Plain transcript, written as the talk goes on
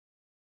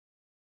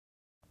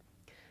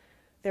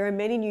There are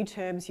many new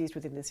terms used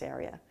within this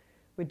area,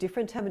 with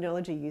different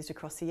terminology used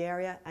across the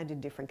area and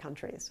in different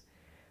countries.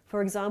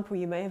 For example,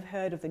 you may have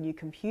heard of the new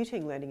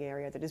computing learning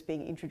area that is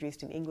being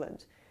introduced in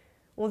England,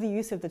 or the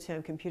use of the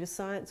term computer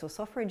science or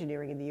software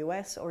engineering in the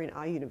US or in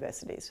our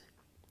universities.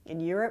 In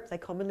Europe, they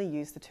commonly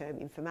use the term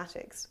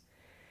informatics.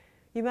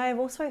 You may have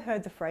also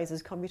heard the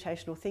phrases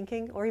computational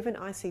thinking or even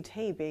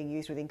ICT being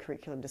used within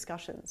curriculum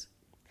discussions.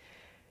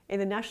 In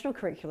the national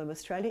curriculum,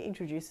 Australia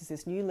introduces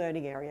this new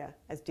learning area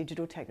as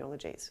digital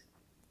technologies.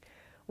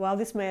 While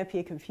this may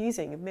appear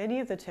confusing, many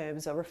of the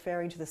terms are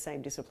referring to the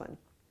same discipline.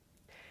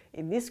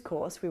 In this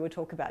course, we will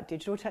talk about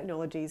digital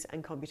technologies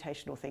and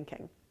computational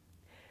thinking.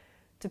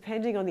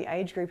 Depending on the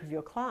age group of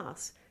your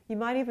class, you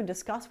might even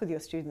discuss with your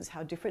students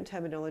how different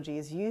terminology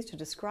is used to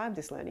describe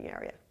this learning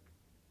area.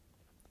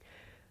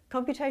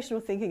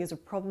 Computational thinking is a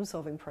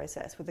problem-solving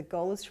process where the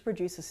goal is to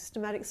produce a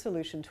systematic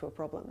solution to a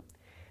problem,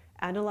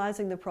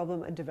 analysing the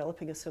problem and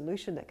developing a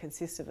solution that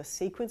consists of a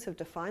sequence of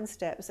defined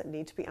steps that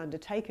need to be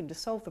undertaken to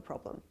solve the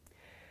problem,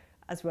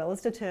 as well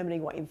as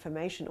determining what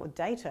information or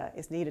data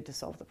is needed to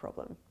solve the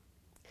problem.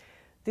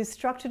 This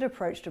structured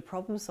approach to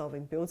problem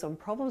solving builds on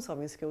problem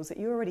solving skills that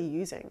you're already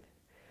using.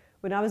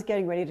 When I was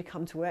getting ready to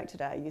come to work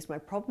today, I used my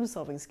problem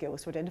solving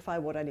skills to identify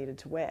what I needed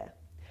to wear.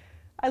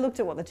 I looked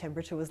at what the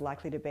temperature was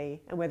likely to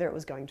be and whether it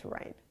was going to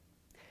rain.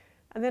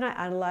 And then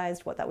I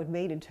analysed what that would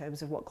mean in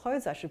terms of what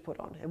clothes I should put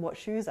on and what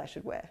shoes I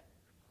should wear.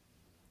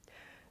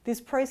 This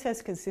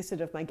process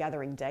consisted of my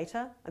gathering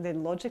data and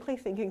then logically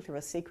thinking through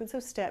a sequence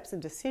of steps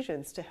and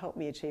decisions to help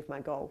me achieve my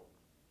goal.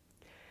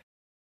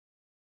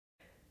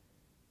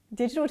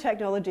 Digital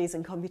technologies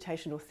and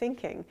computational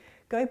thinking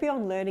go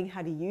beyond learning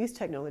how to use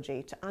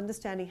technology to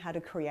understanding how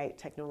to create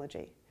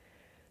technology.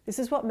 This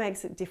is what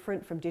makes it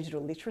different from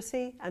digital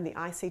literacy and the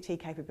ICT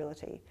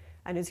capability,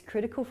 and is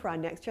critical for our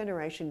next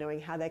generation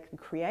knowing how they can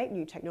create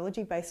new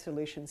technology-based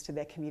solutions to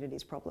their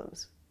community's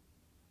problems.